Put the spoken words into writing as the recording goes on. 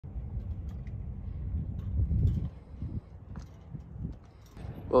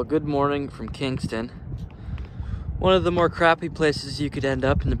Well, good morning from Kingston. One of the more crappy places you could end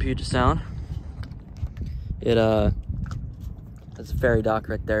up in the Puget Sound. It has a ferry dock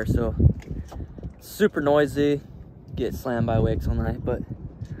right there, so super noisy. Get slammed by wakes all night, but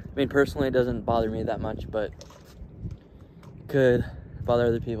I mean, personally, it doesn't bother me that much, but it could bother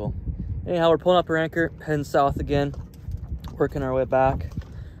other people. Anyhow, we're pulling up our anchor, heading south again, working our way back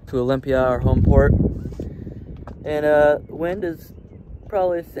to Olympia, our home port. And wind is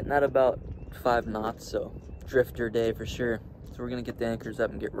probably sitting at about 5 knots, so drifter day for sure. So we're gonna get the anchors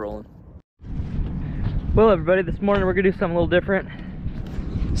up and get rolling. Well, everybody, this morning we're gonna do something a little different.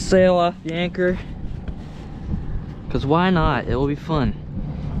 Sail off the anchor, because why not? It will be fun.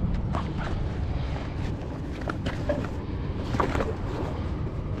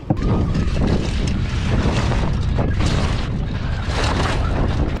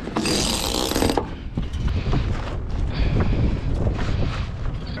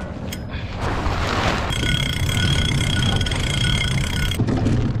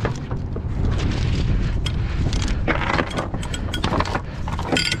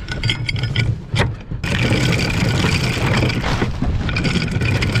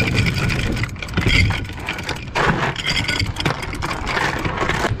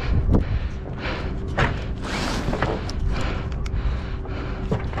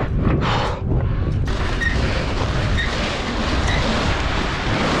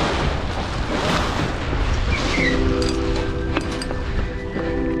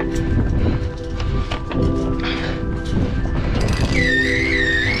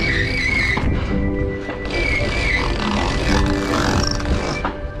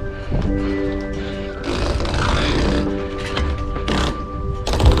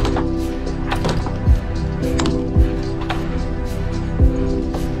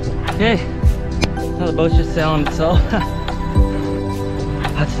 Okay, now the boat's just sailing itself.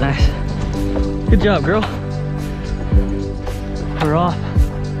 That's nice. Good job, girl. We're off.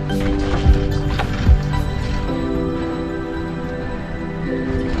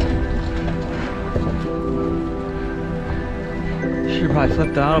 Should probably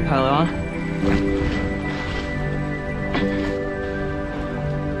flip the autopilot on.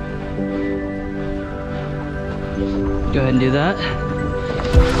 Go ahead and do that.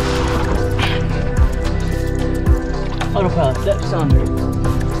 Autopilot, steps on.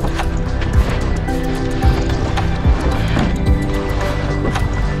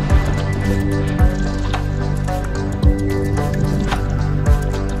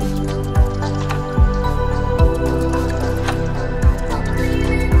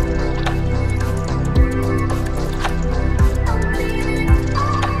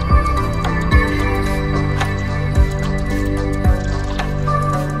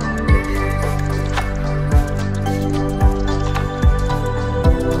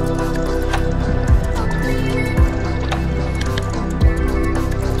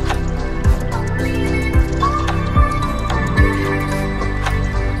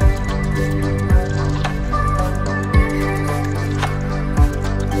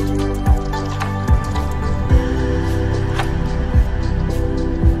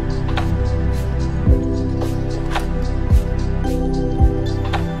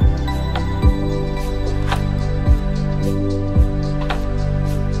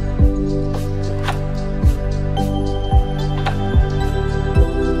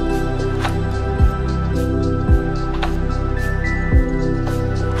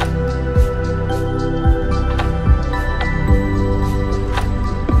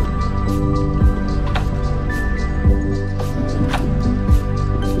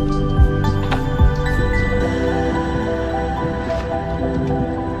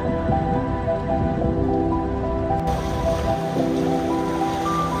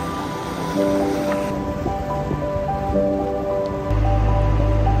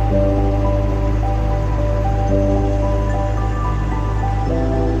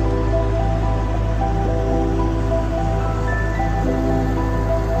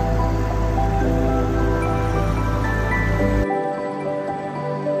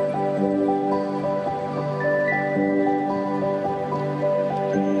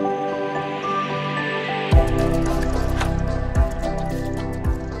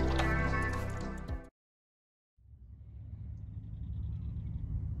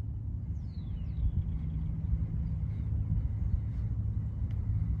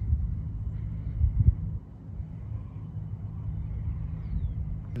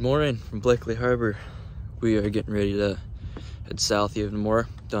 Good morning from Blakely Harbor. We are getting ready to head south even more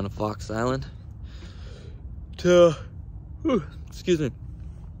down to Fox Island to, excuse me,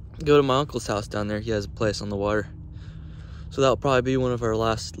 go to my uncle's house down there. He has a place on the water. So that'll probably be one of our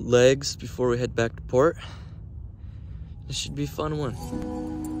last legs before we head back to port. This should be a fun one.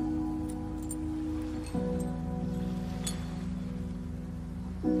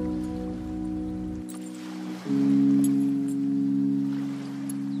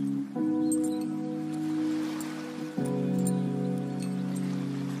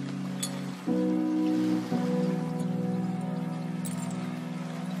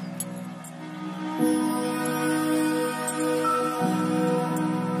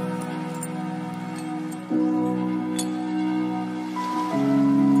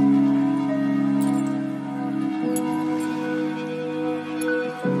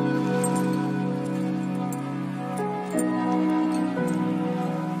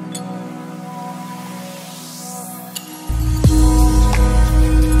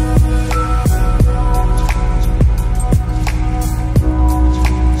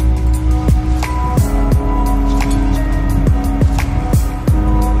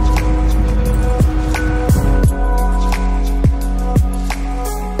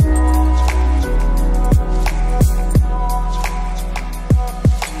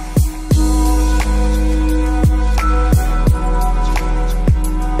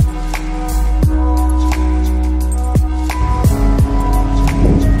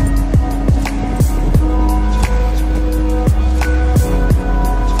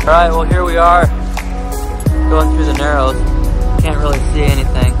 Alright, well here we are, going through the Narrows. Can't really see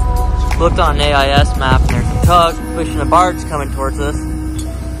anything. Looked on an AIS map and there's a tug pushing a barge coming towards us.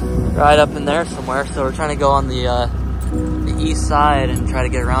 Right up in there somewhere, so we're trying to go on the east side and try to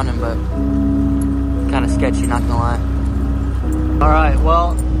get around him, but kind of sketchy, not gonna lie. Alright,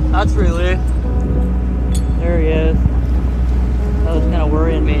 well, that's relief. There he is. That was kind of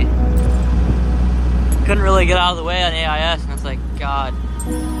worrying me. Couldn't really get out of the way on AIS, and it's like, God.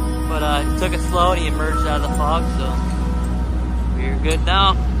 But he took it slow and he emerged out of the fog, so we're good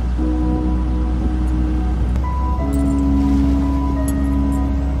now.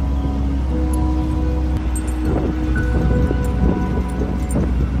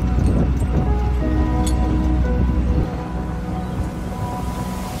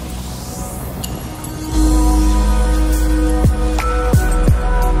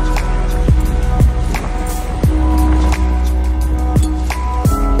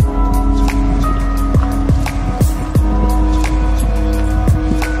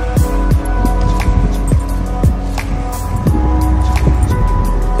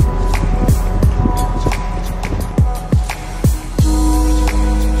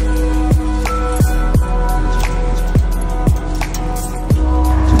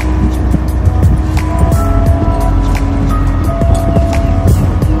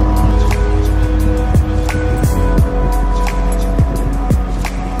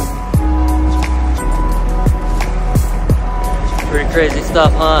 Crazy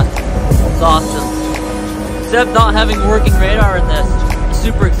stuff, huh? It's awesome. Except not having working radar in this. It's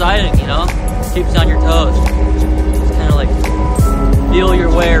super exciting, you know? Keeps you on your toes. Just kind of like feel your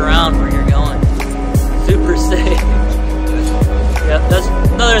way around where you're going. Super safe. Yeah, that's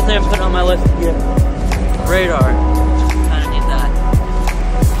another thing I'm putting on my list to get. Radar. Kind of need that.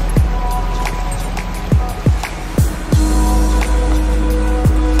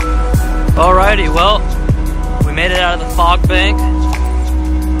 Alrighty, well, we made it out of the fog bank.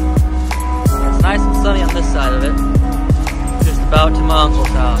 It's nice and sunny on this side of it. Just about to my uncle's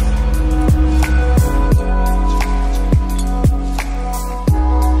house.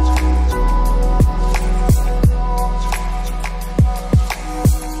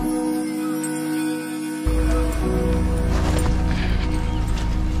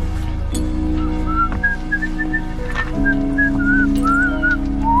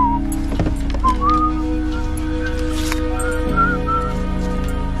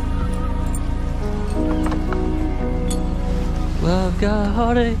 I've got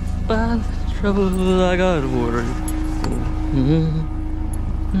heartache, but trouble I got worry.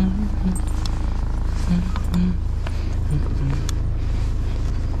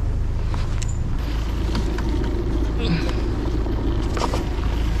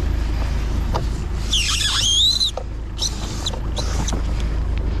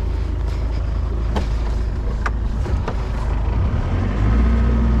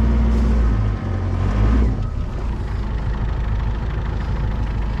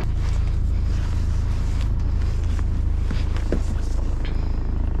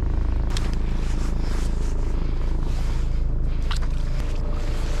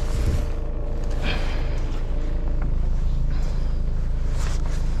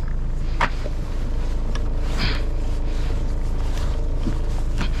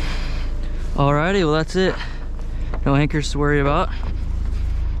 Alrighty, well that's it. No anchors to worry about.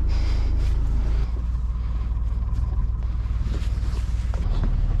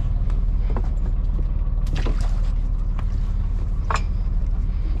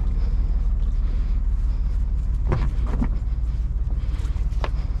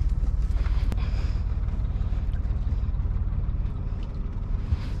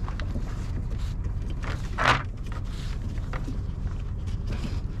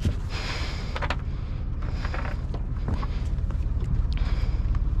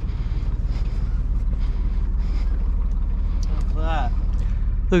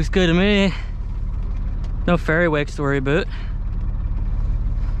 Looks good to me. No ferry wakes to worry about.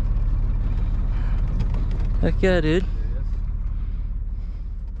 Heck yeah, dude.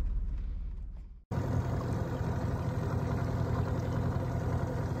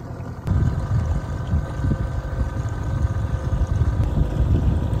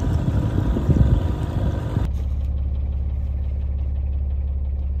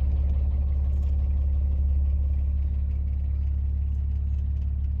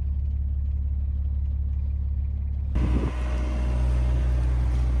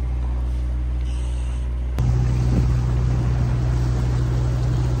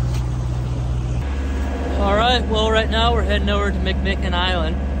 Alright, well right now we're heading over to McMicken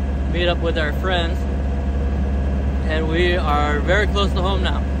Island to meet up with our friends. And we are very close to home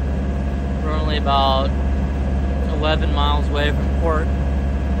now. We're only about 11 miles away from port.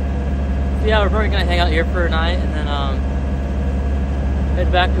 So yeah, we're probably going to hang out here for a night and then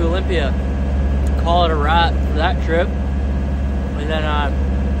head back to Olympia. Call it a wrap for that trip. And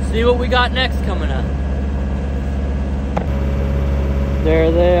then see what we got next coming up.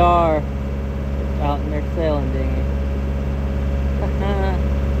 There they are. Out in their sailing dinghy.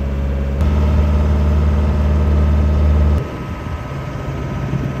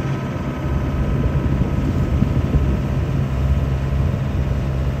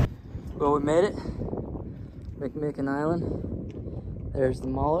 Well, we made it. McMicken Island. There's the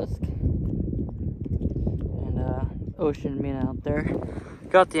mollusk. And ocean mean out there.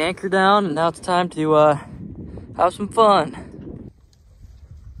 Got the anchor down and now it's time to have some fun.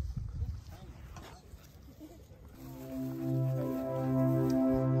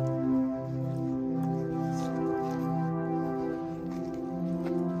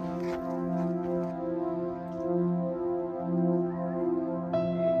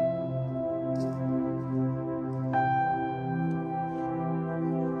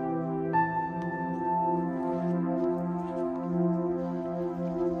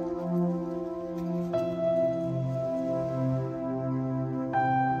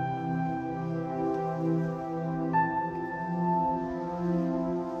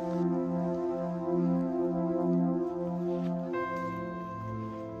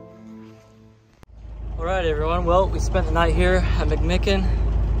 Alright everyone, well we spent the night here at McMicken.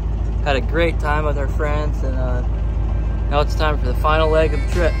 Had a great time with our friends and now it's time for the final leg of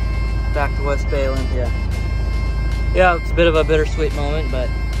the trip back to West Bay, Olympia. Yeah, it's a bit of a bittersweet moment, but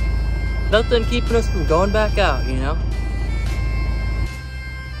nothing keeping us from going back out, you know?